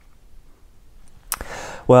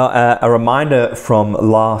Well, a reminder from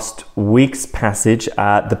last week's passage,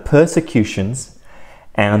 the persecutions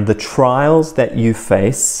and the trials that you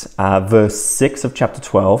face, verse 6 of chapter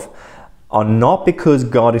 12, are not because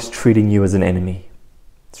God is treating you as an enemy.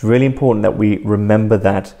 It's really important that we remember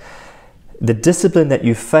that. The discipline that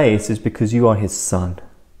you face is because you are His son.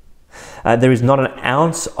 There is not an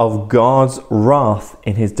ounce of God's wrath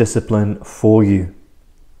in His discipline for you,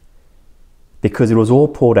 because it was all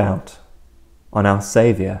poured out on our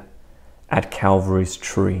Savior at Calvary's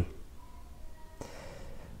tree.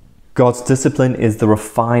 God's discipline is the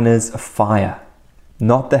refiner's fire,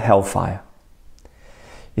 not the hellfire.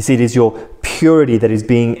 You see, it is your purity that is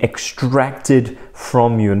being extracted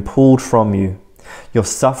from you and pulled from you. Your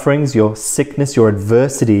sufferings, your sickness, your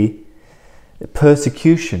adversity,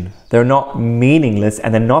 persecution, they're not meaningless,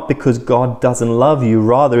 and they're not because God doesn't love you.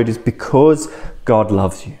 Rather, it is because God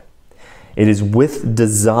loves you. It is with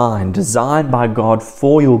designed by God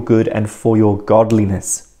for your good and for your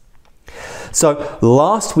godliness. So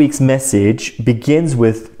last week's message begins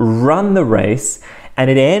with run the race, and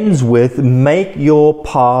it ends with make your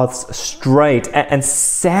paths straight. And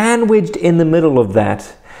sandwiched in the middle of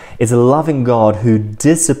that is a loving God who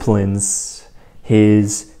disciplines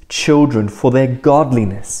His children for their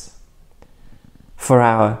godliness, for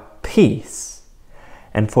our peace,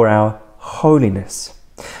 and for our holiness.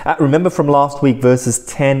 Remember from last week, verses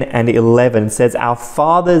 10 and 11 says, "Our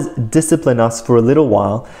fathers discipline us for a little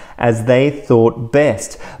while as they thought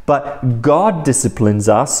best, but God disciplines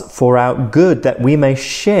us for our good, that we may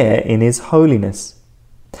share in His holiness."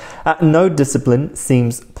 No discipline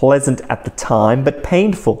seems pleasant at the time, but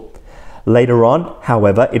painful. Later on,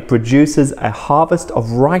 however, it produces a harvest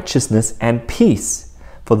of righteousness and peace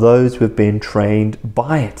for those who have been trained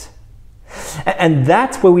by it. And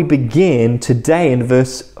that's where we begin today in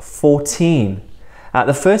verse 14.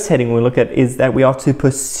 The first heading we look at is that we are to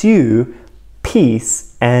pursue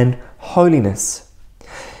peace and holiness.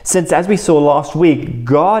 Since, as we saw last week,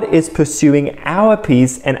 God is pursuing our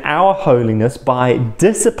peace and our holiness by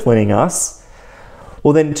disciplining us,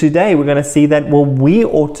 well then today we're going to see that, well, we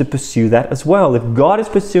ought to pursue that as well. If God is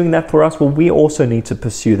pursuing that for us, well, we also need to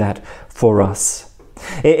pursue that for us.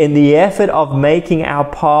 In the effort of making our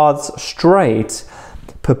paths straight,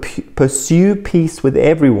 pursue peace with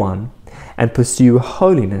everyone and pursue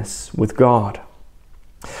holiness with God.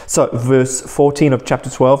 So verse 14 of chapter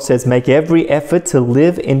 12 says, "Make every effort to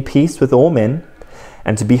live in peace with all men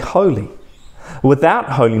and to be holy.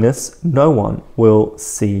 Without holiness, no one will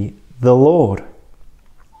see the Lord."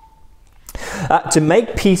 To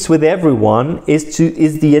make peace with everyone is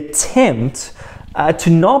the attempt to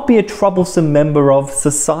not be a troublesome member of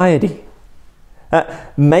society.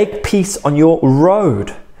 Make peace on your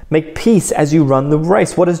road. Make peace as you run the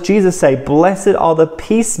race. What does Jesus say? "Blessed are the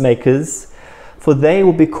peacemakers, for they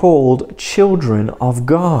will be called children of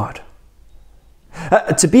God."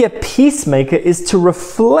 To be a peacemaker is to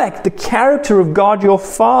reflect the character of God your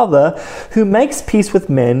Father, who makes peace with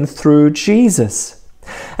men through Jesus.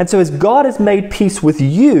 And so as God has made peace with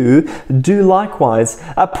you, do likewise.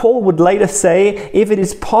 Paul would later say, if it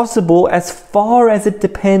is possible, as far as it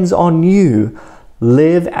depends on you,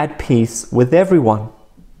 live at peace with everyone.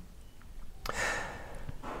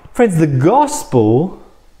 Friends, the gospel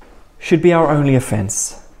should be our only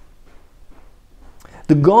offense.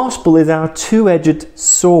 The gospel is our two-edged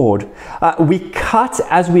sword. We cut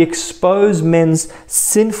as we expose men's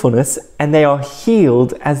sinfulness, and they are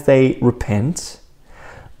healed as they repent,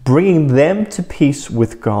 bringing them to peace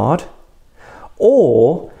with God.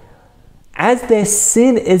 Or, as their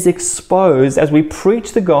sin is exposed, as we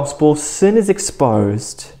preach the gospel, sin is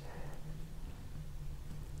exposed.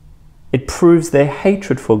 It proves their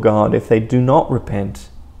hatred for God if they do not repent,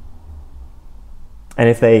 and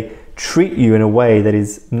if they treat you in a way that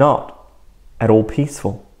is not at all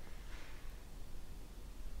peaceful.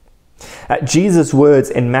 Jesus' words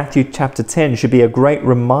in Matthew chapter 10 should be a great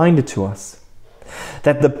reminder to us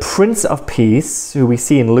that the Prince of Peace, who we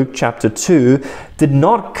see in Luke chapter 2, did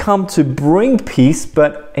not come to bring peace,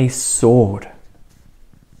 but a sword.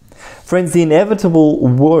 Friends, the inevitable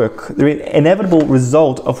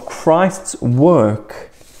result of Christ's work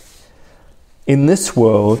in this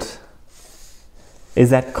world is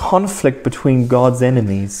that conflict between God's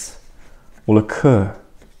enemies will occur.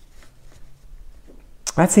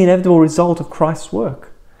 That's the inevitable result of Christ's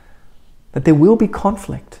work, that there will be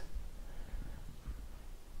conflict.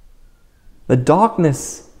 The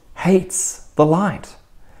darkness hates the light.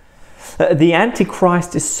 The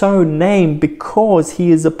Antichrist is so named because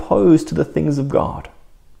he is opposed to the things of God.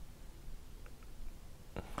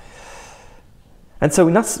 And so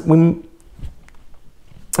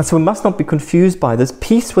And so we must not be confused by this.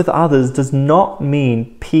 Peace with others does not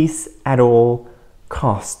mean peace at all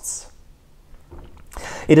costs.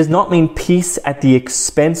 It does not mean peace at the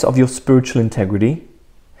expense of your spiritual integrity.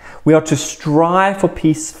 We are to strive for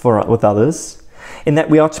peace with others, in that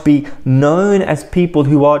we are to be known as people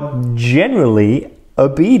who are generally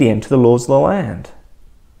obedient to the laws of the land,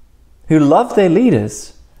 who love their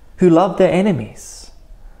leaders, who love their enemies.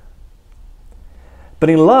 But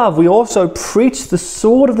in love, we also preach the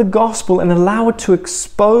sword of the gospel and allow it to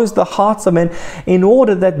expose the hearts of men in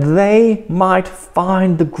order that they might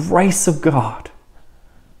find the grace of God.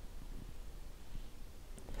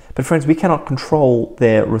 But friends, we cannot control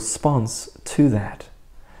their response to that.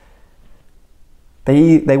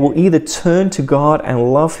 They will either turn to God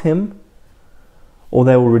and love Him, or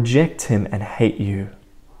they will reject Him and hate you.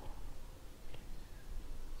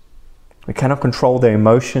 We cannot control their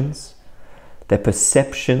emotions, their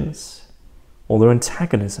perceptions, or their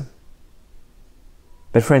antagonism.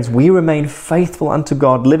 But friends, we remain faithful unto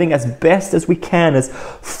God, living as best as we can as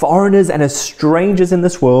foreigners and as strangers in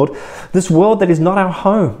this world that is not our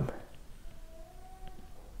home.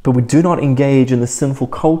 But we do not engage in the sinful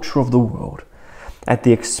culture of the world at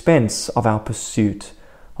the expense of our pursuit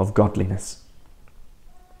of godliness.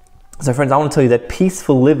 So friends, I want to tell you that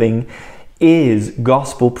peaceful living is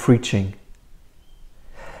gospel preaching.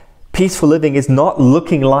 Peaceful living is not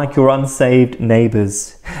looking like your unsaved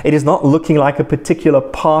neighbors. It is not looking like a particular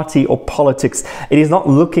party or politics. It is not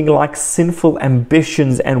looking like sinful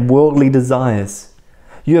ambitions and worldly desires.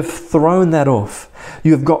 You have thrown that off.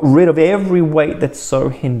 You have got rid of every weight that so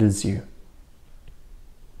hinders you.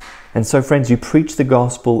 And so, friends, you preach the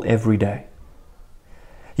gospel every day.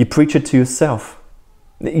 You preach it to yourself.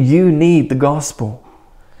 You need the gospel.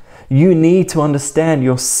 You need to understand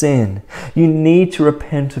your sin. You need to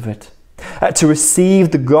repent of it, to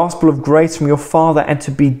receive the gospel of grace from your Father and to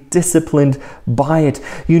be disciplined by it.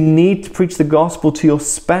 You need to preach the gospel to your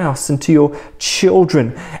spouse and to your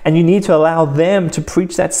children, and you need to allow them to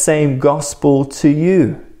preach that same gospel to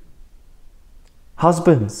you.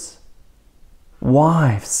 Husbands,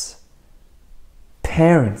 wives,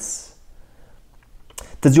 parents.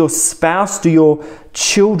 Does your spouse, do your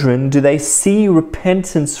children, do they see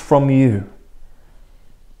repentance from you?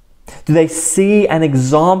 Do they see an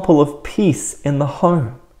example of peace in the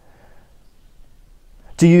home?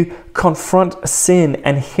 Do you confront sin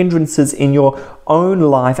and hindrances in your own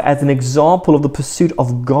life as an example of the pursuit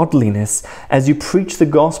of godliness as you preach the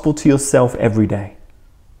gospel to yourself every day?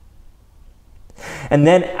 And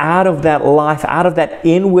then out of that life, out of that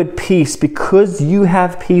inward peace, because you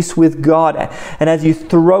have peace with God, and as you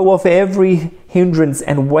throw off every hindrance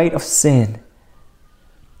and weight of sin,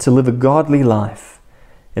 to live a godly life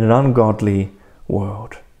in an ungodly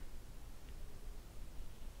world.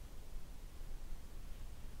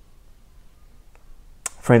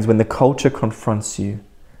 Friends, when the culture confronts you,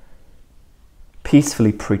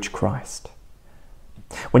 peacefully preach Christ.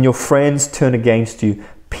 When your friends turn against you,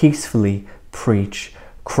 peacefully preach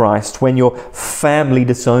Christ. When your family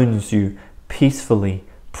disowns you, peacefully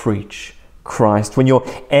preach Christ. When your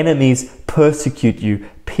enemies persecute you,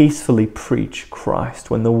 peacefully preach Christ.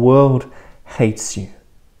 When the world hates you,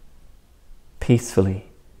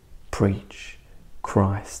 peacefully preach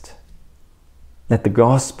Christ. Let the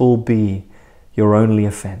gospel be your only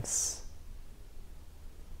offense.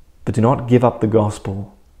 But do not give up the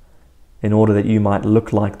gospel in order that you might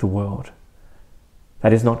look like the world.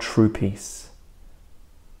 That is not true peace.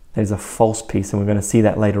 That is a false peace, and we're going to see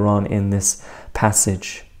that later on in this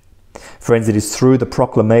passage. Friends, it is through the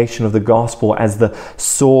proclamation of the gospel as the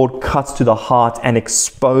sword cuts to the heart and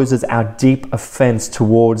exposes our deep offense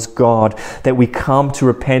towards God that we come to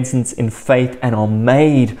repentance in faith and are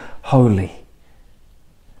made holy.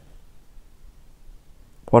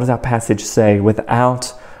 What does our passage say?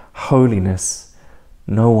 Without holiness,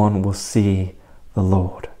 no one will see the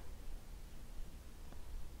Lord.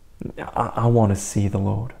 I want to see the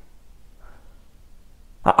Lord.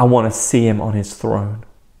 I want to see Him on His throne.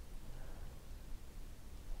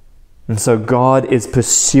 And so God is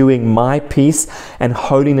pursuing my peace and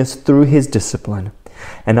holiness through His discipline.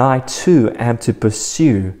 And I too am to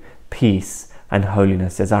pursue peace and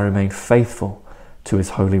holiness as I remain faithful to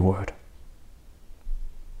His holy word.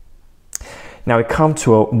 Now we come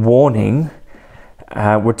to a warning.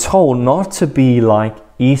 We're told not to be like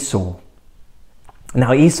Esau.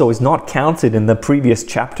 Now Esau is not counted in the previous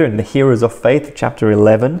chapter, in the heroes of faith, chapter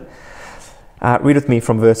 11. Read with me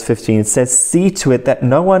from verse 15. It says, "See to it that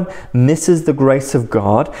no one misses the grace of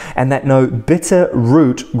God, and that no bitter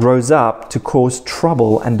root grows up to cause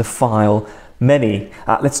trouble and defile Many.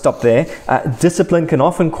 Let's stop there. Discipline can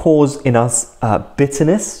often cause in us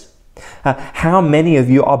bitterness. How many of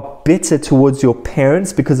you are bitter towards your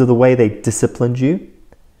parents because of the way they disciplined you?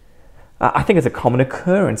 I think it's a common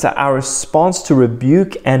occurrence. Our response to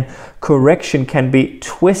rebuke and correction can be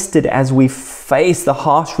twisted as we face the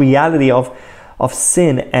harsh reality of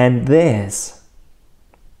sin and theirs.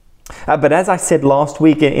 But as I said last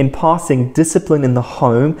week in passing, discipline in the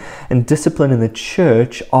home and discipline in the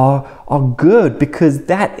church are good, because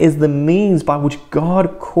that is the means by which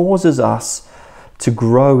God causes us to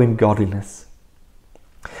grow in godliness.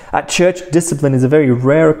 Church discipline is a very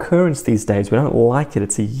rare occurrence these days. We don't like it.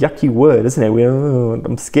 It's a yucky word, isn't it?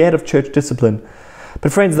 I'm scared of church discipline.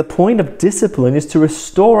 But friends, the point of discipline is to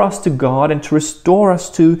restore us to God and to restore us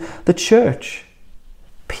to the church.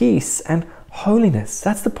 Peace and holiness.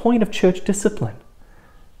 That's the point of church discipline.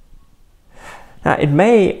 Now, it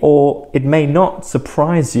may or it may not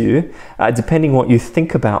surprise you, depending what you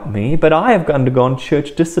think about me, but I have undergone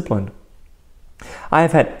church discipline. I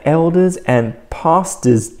have had elders and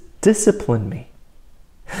pastors discipline me.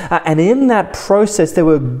 And in that process, there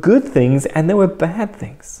were good things and there were bad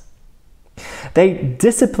things. They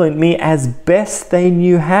disciplined me as best they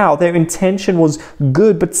knew how. Their intention was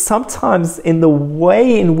good, but sometimes in the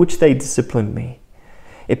way in which they disciplined me,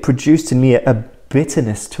 it produced in me a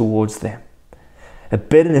bitterness towards them, a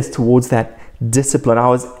bitterness towards that discipline. I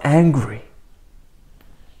was angry.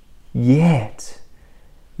 Yet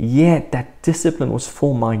that discipline was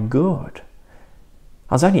for my good.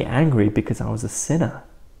 I was only angry because I was a sinner,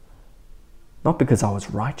 not because I was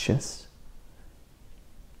righteous.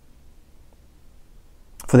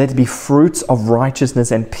 For there to be fruits of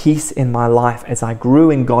righteousness and peace in my life as I grew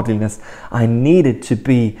in godliness, I needed to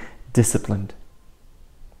be disciplined.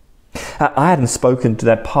 I hadn't spoken to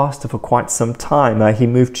that pastor for quite some time. He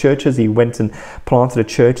moved churches. He went and planted a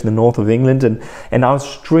church in the north of England. And I was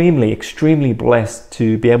extremely blessed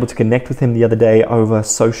to be able to connect with him the other day over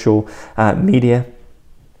social media.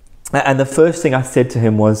 And the first thing I said to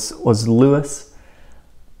him was Lewis.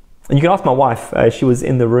 And you can ask my wife. She was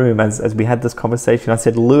in the room as we had this conversation. I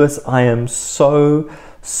said, Lewis, I am so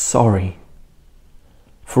sorry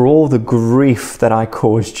for all the grief that I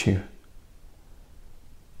caused you.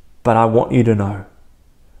 But I want you to know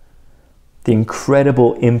the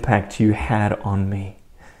incredible impact you had on me.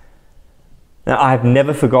 Now, I've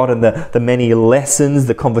never forgotten the many lessons,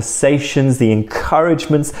 the conversations, the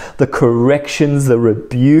encouragements, the corrections, the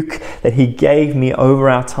rebuke that he gave me over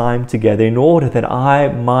our time together in order that I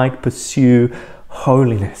might pursue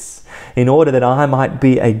holiness, in order that I might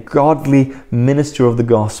be a godly minister of the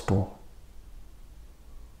gospel.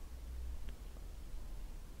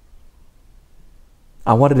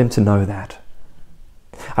 I wanted him to know that.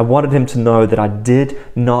 I wanted him to know that I did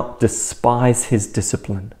not despise his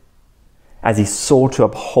discipline as he sought to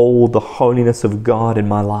uphold the holiness of God in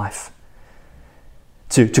my life,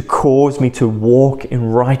 to cause me to walk in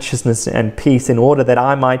righteousness and peace in order that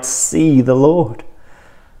I might see the Lord.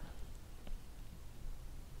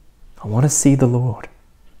 I want to see the Lord.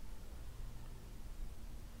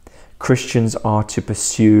 Christians are to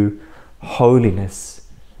pursue holiness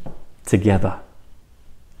together.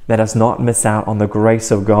 Let us not miss out on the grace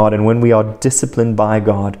of God. And when we are disciplined by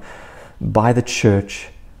God, by the church,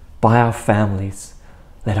 by our families,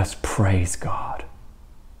 let us praise God.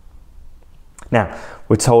 Now,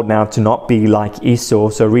 we're told now to not be like Esau.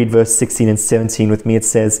 So read verse 16 and 17 with me. It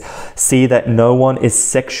says, "See that no one is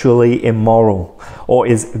sexually immoral or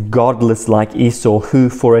is godless like Esau, who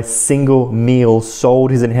for a single meal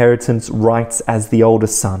sold his inheritance rights as the older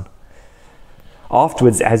son.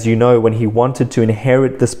 Afterwards, as you know, when he wanted to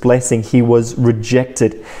inherit this blessing, he was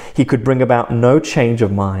rejected. He could bring about no change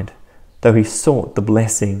of mind, though he sought the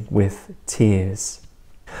blessing with tears."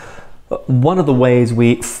 One of the ways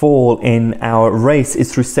we fall in our race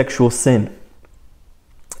is through sexual sin.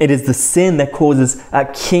 It is the sin that causes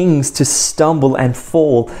kings to stumble and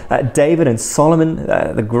fall. David and Solomon,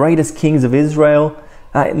 the greatest kings of Israel,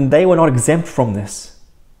 they were not exempt from this.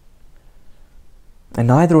 And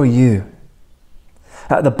neither are you.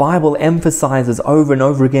 The Bible emphasizes over and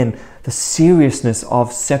over again the seriousness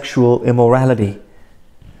of sexual immorality.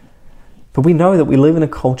 But we know that we live in a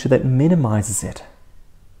culture that minimizes it.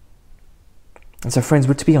 And so, friends,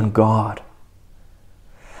 we're to be on guard.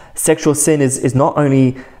 Sexual sin is not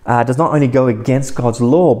only does not only go against God's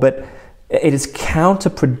law, but it is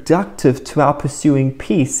counterproductive to our pursuing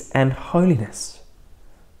peace and holiness.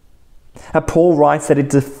 Paul writes that it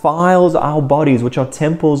defiles our bodies, which are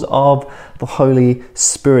temples of the Holy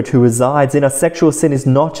Spirit who resides in us. Sexual sin is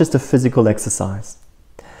not just a physical exercise,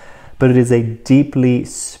 but it is a deeply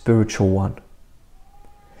spiritual one.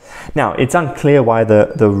 Now, it's unclear why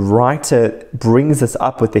the writer brings us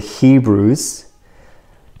up with the Hebrews.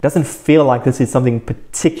 It doesn't feel like this is something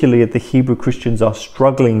particularly that the Hebrew Christians are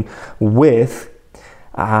struggling with.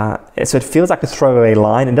 So it feels like a throwaway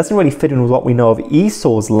line. It doesn't really fit in with what we know of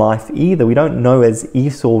Esau's life either. We don't know as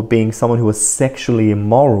Esau being someone who was sexually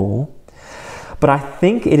immoral. But I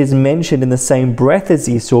think it is mentioned in the same breath as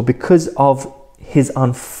Esau because of his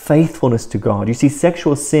unfaithfulness to God. You see,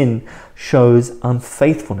 sexual sin shows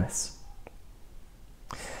unfaithfulness.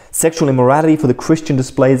 Sexual immorality for the Christian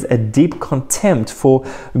displays a deep contempt for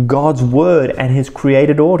God's word and his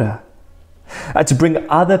created order. To bring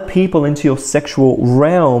other people into your sexual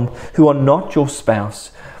realm who are not your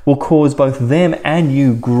spouse will cause both them and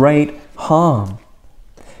you great harm.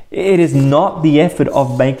 It is not the effort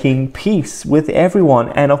of making peace with everyone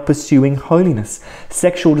and of pursuing holiness.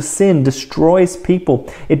 Sexual sin destroys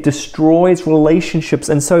people. It destroys relationships.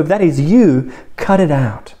 And so if that is you, cut it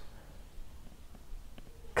out.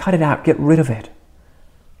 Cut it out. Get rid of it.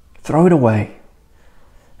 Throw it away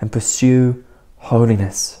and pursue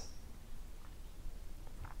holiness.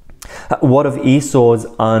 What of Esau's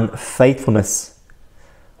unfaithfulness?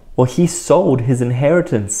 Well, he sold his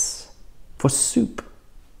inheritance for soup.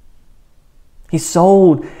 He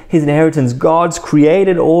sold his inheritance, God's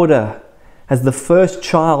created order, as the first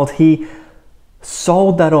child. He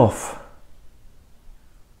sold that off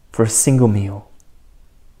for a single meal.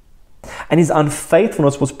 And his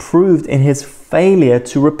unfaithfulness was proved in his failure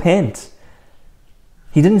to repent.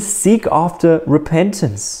 He didn't seek after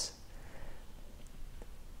repentance.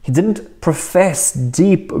 He didn't profess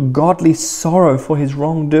deep godly sorrow for his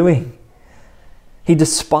wrongdoing. He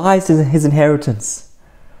despised his inheritance.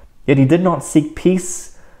 Yet he did not seek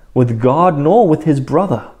peace with God nor with his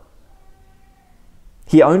brother.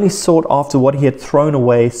 He only sought after what he had thrown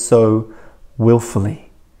away so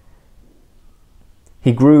willfully.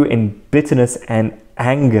 He grew in bitterness and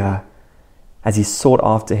anger as he sought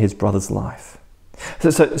after his brother's life.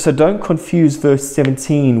 So don't confuse verse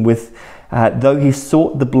 17 with, though he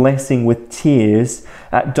sought the blessing with tears,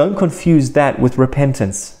 don't confuse that with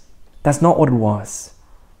repentance. That's not what it was.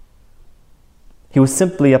 He was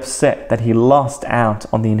simply upset that he lost out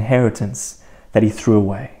on the inheritance that he threw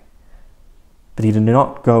away. But he did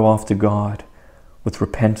not go after God with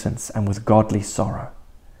repentance and with godly sorrow.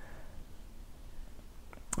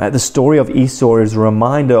 The story of Esau is a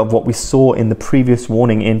reminder of what we saw in the previous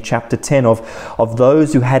warning in chapter 10 of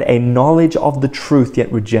those who had a knowledge of the truth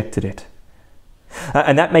yet rejected it.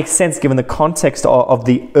 And that makes sense given the context of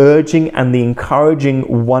the urging and the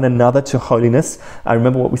encouraging one another to holiness.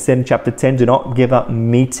 Remember what we said in chapter 10, do not give up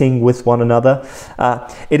meeting with one another.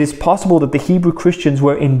 It is possible that the Hebrew Christians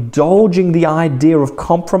were indulging the idea of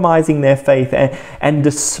compromising their faith and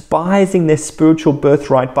despising their spiritual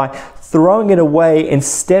birthright by throwing it away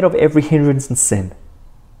instead of every hindrance and sin.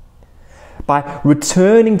 By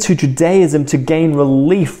returning to Judaism to gain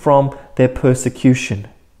relief from their persecution.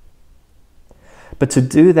 But to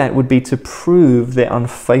do that would be to prove their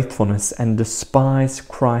unfaithfulness and despise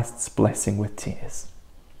Christ's blessing with tears.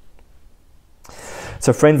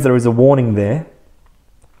 So friends, there is a warning there.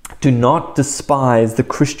 Do not despise the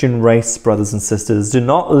Christian race, brothers and sisters. Do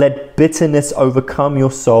not let bitterness overcome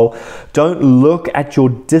your soul. Don't look at your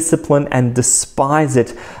discipline and despise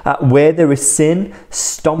it. Where there is sin,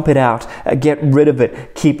 stomp it out. Get rid of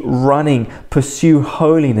it. Keep running. Pursue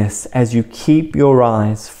holiness as you keep your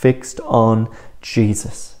eyes fixed on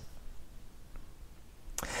Jesus.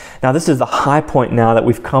 Now, this is the high point now that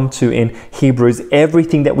we've come to in Hebrews.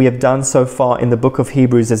 Everything that we have done so far in the book of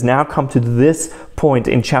Hebrews has now come to this point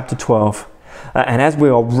in chapter 12. And as we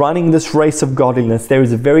are running this race of godliness, there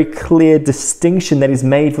is a very clear distinction that is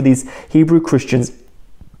made for these Hebrew Christians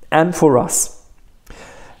and for us.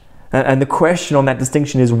 And the question on that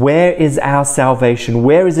distinction is, where is our salvation?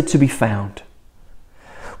 Where is it to be found?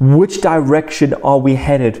 Which direction are we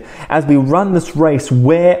headed? As we run this race,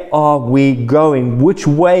 where are we going? Which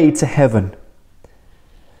way to heaven?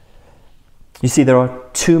 You see, there are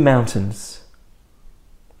two mountains.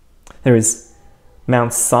 There is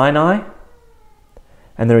Mount Sinai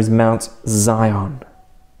and there is Mount Zion.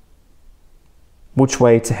 Which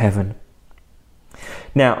way to heaven?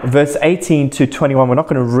 Now, verse 18 to 21, we're not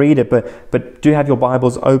going to read it, but do have your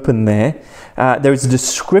Bibles open there. There is a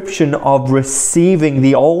description of receiving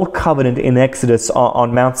the old covenant in Exodus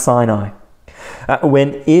on Mount Sinai.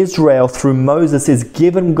 When Israel, through Moses, is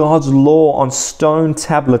given God's law on stone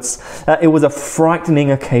tablets, it was a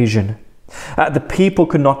frightening occasion. The people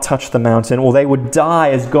could not touch the mountain, or they would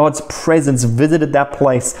die as God's presence visited that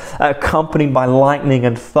place, accompanied by lightning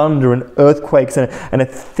and thunder and earthquakes, and a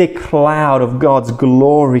thick cloud of God's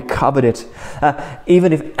glory covered it.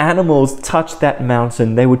 Even if animals touched that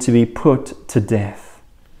mountain, they were to be put to death.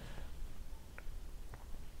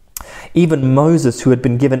 Even Moses, who had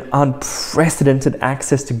been given unprecedented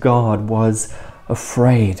access to God, was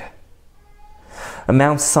afraid.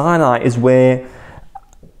 Mount Sinai is where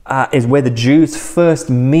the Jews first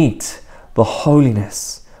meet the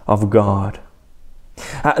holiness of God.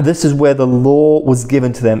 This is where the law was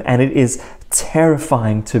given to them, and it is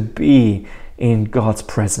terrifying to be in God's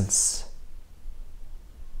presence.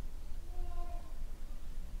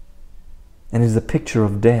 And it is a picture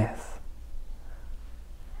of death.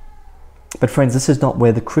 But friends, this is not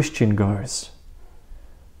where the Christian goes.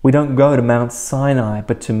 We don't go to Mount Sinai,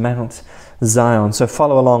 but to Mount Zion. So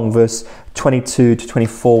follow along verse 22 to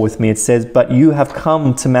 24 with me. It says, "But you have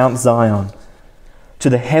come to Mount Zion, to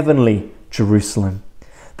the heavenly Jerusalem,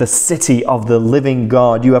 the city of the living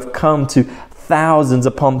God. You have come to thousands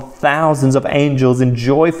upon thousands of angels in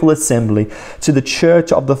joyful assembly, to the church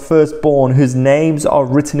of the firstborn whose names are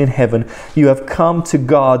written in heaven. You have come to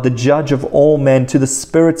God, the judge of all men, to the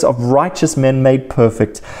spirits of righteous men made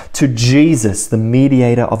perfect, to Jesus, the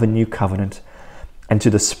mediator of a new covenant, and to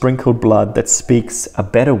the sprinkled blood that speaks a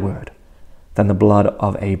better word than the blood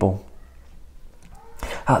of Abel."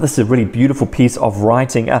 This is a really beautiful piece of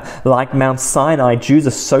writing. Like Mount Sinai, Jews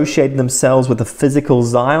associated themselves with the physical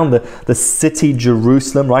Zion, the city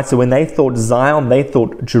Jerusalem, right? So when they thought Zion, they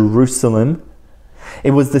thought Jerusalem.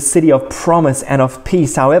 It was the city of promise and of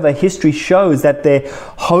peace. However, history shows that their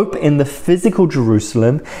hope in the physical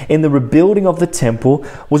Jerusalem, in the rebuilding of the temple,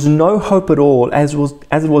 was no hope at all, as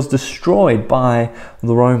it was destroyed by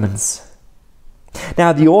the Romans.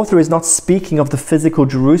 Now, the author is not speaking of the physical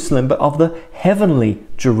Jerusalem, but of the heavenly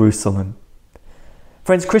Jerusalem.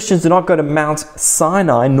 Friends, Christians do not go to Mount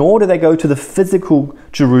Sinai, nor do they go to the physical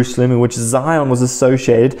Jerusalem in which Zion was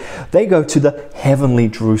associated. They go to the heavenly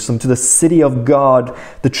Jerusalem, to the city of God,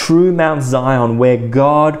 the true Mount Zion, where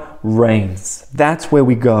God reigns. That's where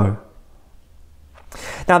we go.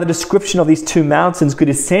 Now, the description of these two mountains could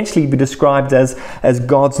essentially be described as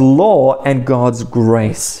God's law and God's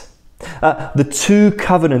grace. The two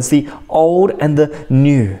covenants, the old and the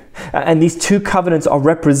new. And these two covenants are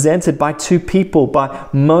represented by two people, by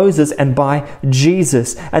Moses and by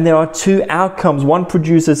Jesus. And there are two outcomes. One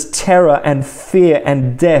produces terror and fear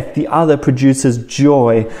and death. The other produces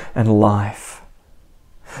joy and life.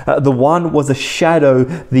 The one was a shadow,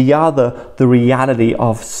 the other the reality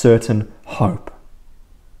of certain hope.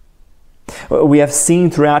 We have seen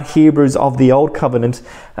throughout Hebrews of the Old Covenant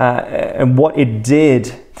and what it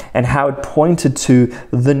did and how it pointed to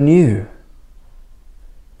the new.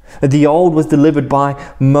 The old was delivered by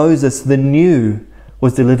Moses, the new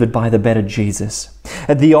was delivered by the better Jesus.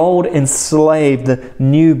 The old enslaved, the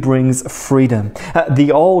new brings freedom.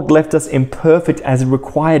 The old left us imperfect as it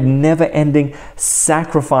required never-ending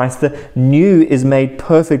sacrifice. The new is made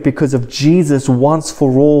perfect because of Jesus'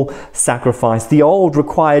 once-for-all sacrifice. The old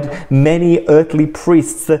required many earthly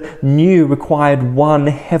priests. The new required one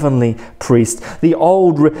heavenly priest. The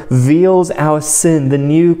old reveals our sin. The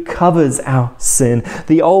new covers our sin.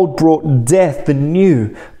 The old brought death. The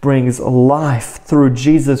new brings life through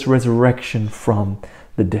Jesus' resurrection from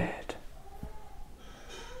the dead.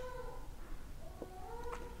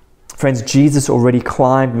 Friends, Jesus already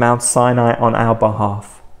climbed Mount Sinai on our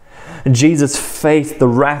behalf. Jesus faced the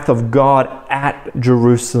wrath of God at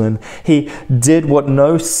Jerusalem. He did what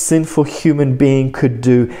no sinful human being could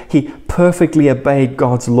do. He perfectly obeyed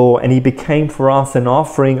God's law, and he became for us an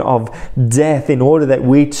offering of death in order that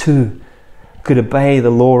we too could obey the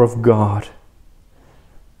law of God.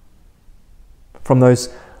 From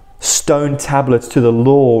those stone tablets to the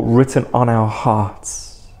law written on our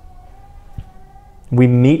hearts, we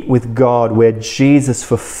meet with God where Jesus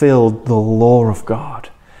fulfilled the law of God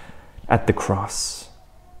at the cross.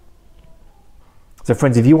 So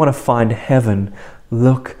friends, if you want to find heaven,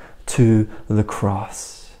 look to the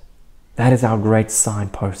cross. That is our great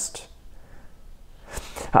signpost.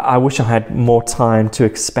 I wish I had more time to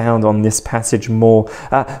expound on this passage more.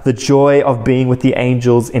 The joy of being with the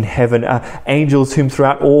angels in heaven, angels whom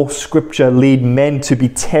throughout all Scripture lead men to be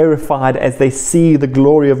terrified as they see the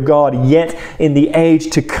glory of God. Yet in the age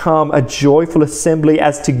to come, a joyful assembly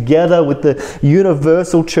as together with the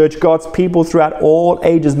universal church, God's people throughout all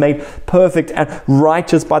ages made perfect and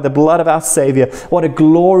righteous by the blood of our Savior. What a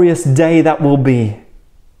glorious day that will be,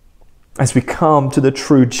 as we come to the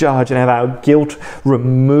true judge and have our guilt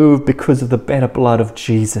removed because of the better blood of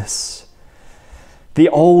Jesus. The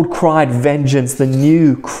old cried vengeance, the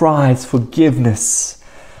new cries forgiveness.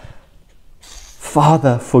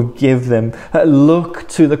 Father, forgive them. Look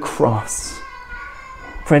to the cross.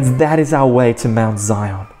 Friends, that is our way to Mount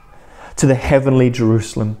Zion, to the heavenly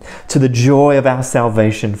Jerusalem, to the joy of our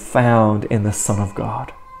salvation found in the Son of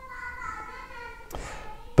God.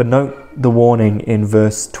 But note the warning in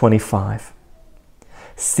verse 25.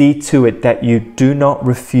 See to it that you do not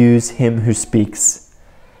refuse him who speaks.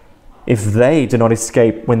 If they do not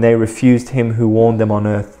escape when they refused him who warned them on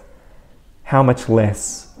earth, how much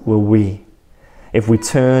less will we, if we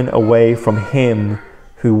turn away from him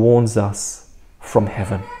who warns us from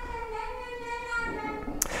heaven?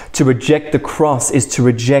 To reject the cross is to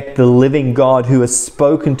reject the living God who has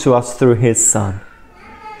spoken to us through his Son.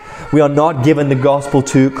 We are not given the gospel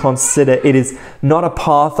to consider. It is not a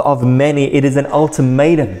path of many. It is an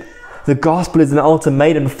ultimatum. The gospel is an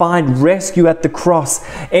ultimatum. Find rescue at the cross.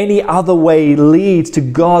 Any other way leads to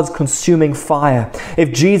God's consuming fire.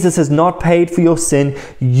 If Jesus has not paid for your sin,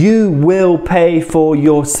 you will pay for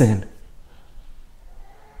your sin.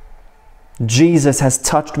 Jesus has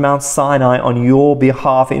touched Mount Sinai on your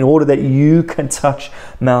behalf in order that you can touch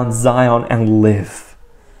Mount Zion and live.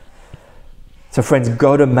 So friends,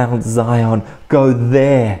 go to Mount Zion, go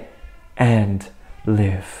there and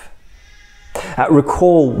live.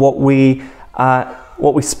 Recall what we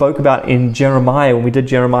spoke about in Jeremiah when we did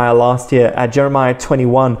Jeremiah last year. Jeremiah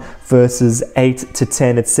 21 verses 8 to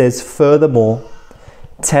 10, it says, "Furthermore,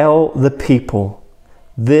 tell the people,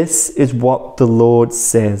 this is what the Lord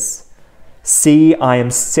says. See, I am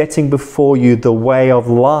setting before you the way of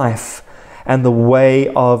life and the way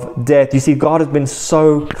of death." You see, God has been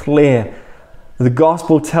so clear. The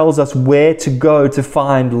gospel tells us where to go to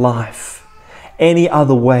find life. Any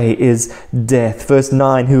other way is death. Verse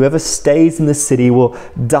 9, "Whoever stays in the city will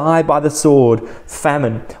die by the sword,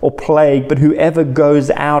 famine, or plague, but whoever goes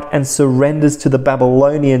out and surrenders to the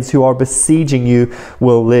Babylonians who are besieging you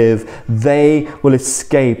will live. They will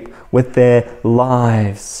escape with their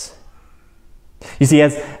lives." You see,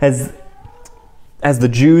 as the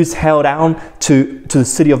Jews held on to the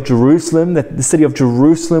city of Jerusalem, that the city of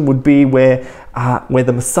Jerusalem would be where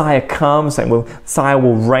the Messiah comes and where Messiah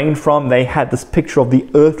will reign from. They had this picture of the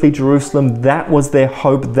earthly Jerusalem. That was their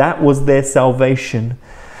hope. That was their salvation.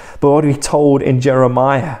 But what are we told in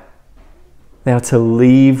Jeremiah? They are to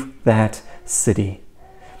leave that city.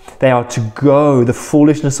 They are to go. The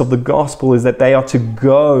foolishness of the gospel is that they are to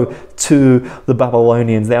go to the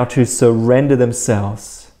Babylonians. They are to surrender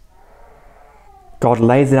themselves. God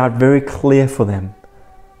lays it out very clear for them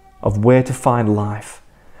of where to find life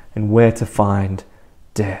and where to find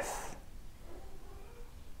death.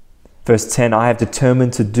 Verse 10, "I have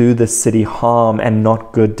determined to do this city harm and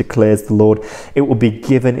not good, declares the Lord. It will be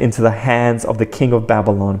given into the hands of the king of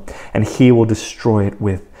Babylon, and he will destroy it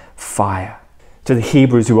with fire." To the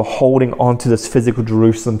Hebrews who were holding on to this physical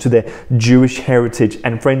Jerusalem, to their Jewish heritage,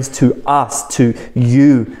 and friends, to us, to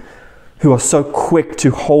you, who are so quick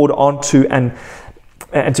to hold on to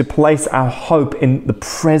and to place our hope in the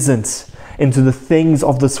present, into the things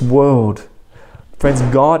of this world. Friends,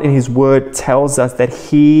 God in his word tells us that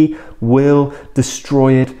he will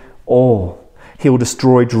destroy it all. He will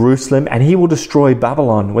destroy Jerusalem and he will destroy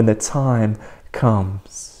Babylon when the time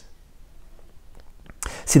comes.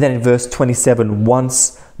 See that in verse 27,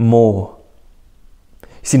 once more. You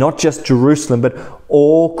see, not just Jerusalem, but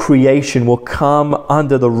all creation will come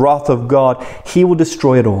under the wrath of God. He will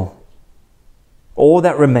destroy it all. All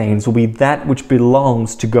that remains will be that which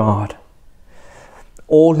belongs to God.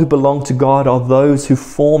 All who belong to God are those who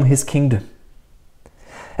form his kingdom.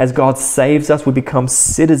 As God saves us, we become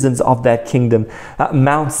citizens of that kingdom.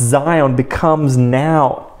 Mount Zion becomes a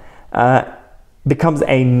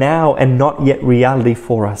now and not yet reality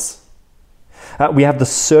for us. We have the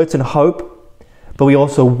certain hope, but we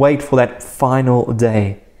also wait for that final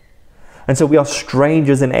day. And so we are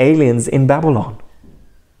strangers and aliens in Babylon.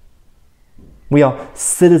 We are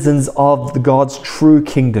citizens of God's true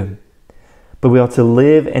kingdom, but we are to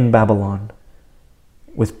live in Babylon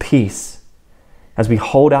with peace as we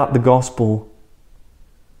hold out the gospel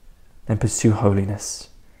and pursue holiness.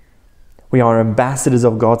 We are ambassadors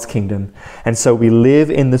of God's kingdom, and so we live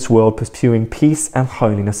in this world pursuing peace and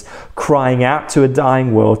holiness, crying out to a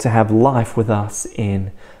dying world to have life with us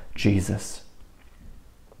in Jesus.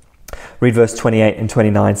 Read verse 28 and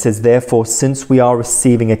 29. It says, "Therefore, since we are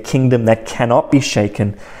receiving a kingdom that cannot be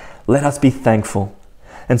shaken, let us be thankful,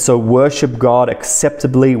 and so worship God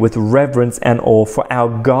acceptably with reverence and awe, for our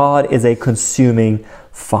God is a consuming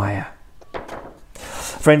fire."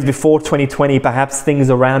 Friends, before 2020, perhaps things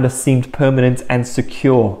around us seemed permanent and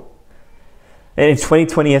secure. And if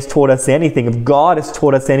 2020 has taught us anything, if God has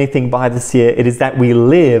taught us anything by this year, it is that we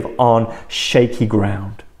live on shaky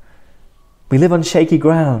ground. We live on shaky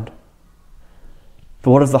ground. But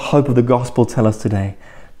what does the hope of the gospel tell us today?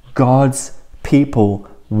 God's people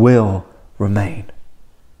will remain.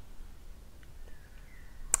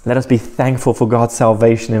 Let us be thankful for God's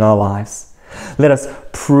salvation in our lives. Let us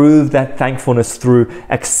prove that thankfulness through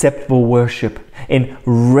acceptable worship, in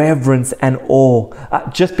reverence and awe.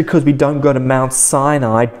 Just because we don't go to Mount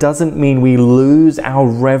Sinai doesn't mean we lose our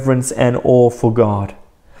reverence and awe for God.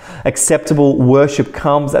 Acceptable worship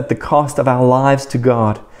comes at the cost of our lives to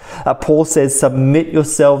God. Paul says, submit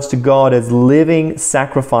yourselves to God as living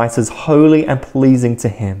sacrifices, holy and pleasing to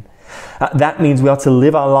Him. That means we are to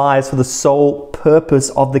live our lives for the sole purpose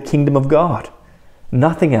of the kingdom of God.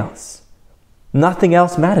 Nothing else. Nothing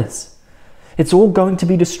else matters. It's all going to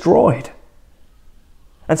be destroyed.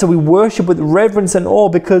 And so we worship with reverence and awe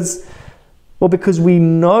because we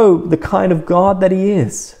know the kind of God that He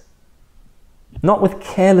is. Not with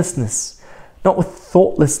carelessness, not with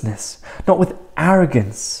thoughtlessness, not with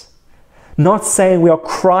arrogance. Not saying we are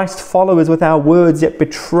Christ followers with our words, yet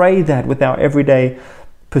betray that with our everyday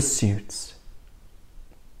pursuits.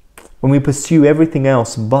 When we pursue everything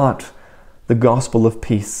else but the gospel of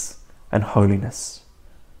peace and holiness.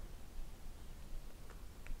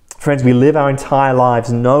 Friends, we live our entire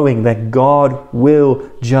lives knowing that God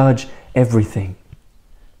will judge everything.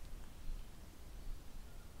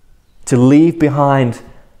 To leave behind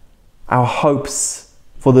our hopes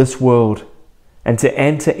for this world and to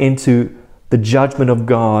enter into the judgment of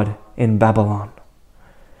God in Babylon.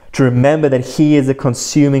 To remember that He is a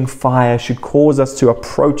consuming fire should cause us to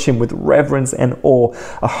approach Him with reverence and awe,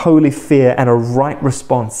 a holy fear and a right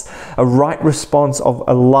response of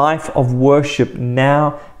a life of worship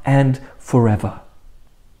now and forever,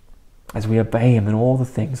 as we obey Him in all the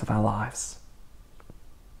things of our lives.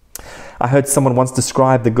 I heard someone once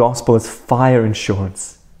describe the gospel as fire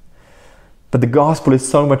insurance. But the gospel is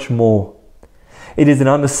so much more. It is an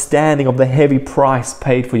understanding of the heavy price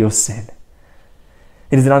paid for your sin.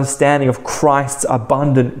 It is an understanding of Christ's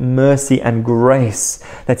abundant mercy and grace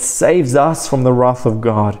that saves us from the wrath of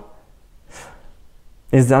God.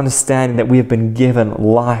 It is an understanding that we have been given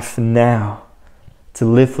life now to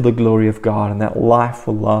live for the glory of God, and that life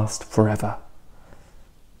will last forever.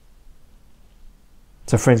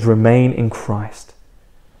 So friends, remain in Christ.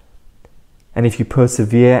 And if you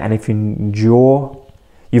persevere and if you endure,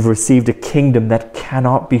 you've received a kingdom that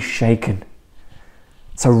cannot be shaken.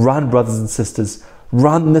 So run, brothers and sisters.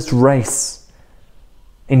 Run this race.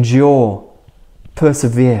 Endure.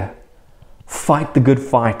 Persevere. Fight the good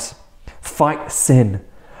fight. Fight sin.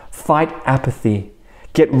 Fight apathy.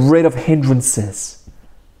 Get rid of hindrances.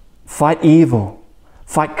 Fight evil.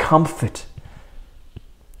 Fight comfort.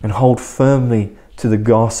 And hold firmly to the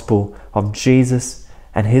gospel of Jesus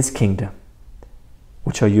and His kingdom,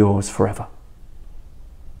 which are yours forever.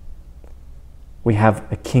 We have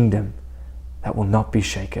a kingdom that will not be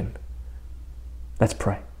shaken. Let's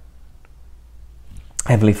pray.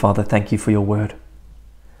 Heavenly Father, thank You for Your word.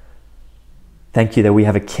 Thank You that we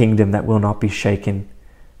have a kingdom that will not be shaken,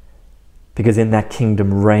 because in that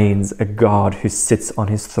kingdom reigns a God who sits on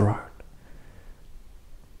His throne.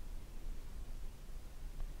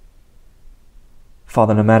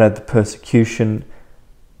 Father, no matter the persecution,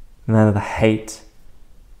 no matter the hate,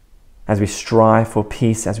 as we strive for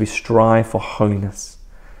peace, as we strive for holiness,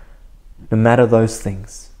 no matter those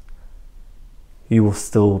things, You will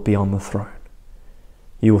still be on the throne.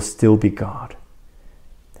 You will still be God,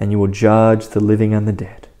 and You will judge the living and the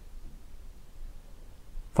dead.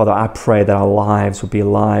 Father, I pray that our lives will be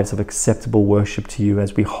lives of acceptable worship to You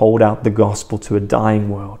as we hold out the gospel to a dying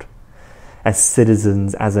world, as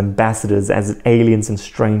citizens, as ambassadors, as aliens and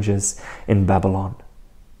strangers in Babylon.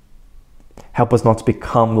 Help us not to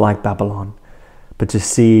become like Babylon, but to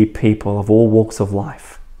see people of all walks of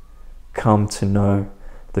life come to know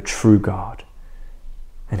the true God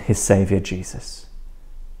and His Savior Jesus.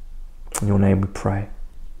 In Your name we pray.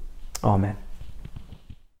 Amen.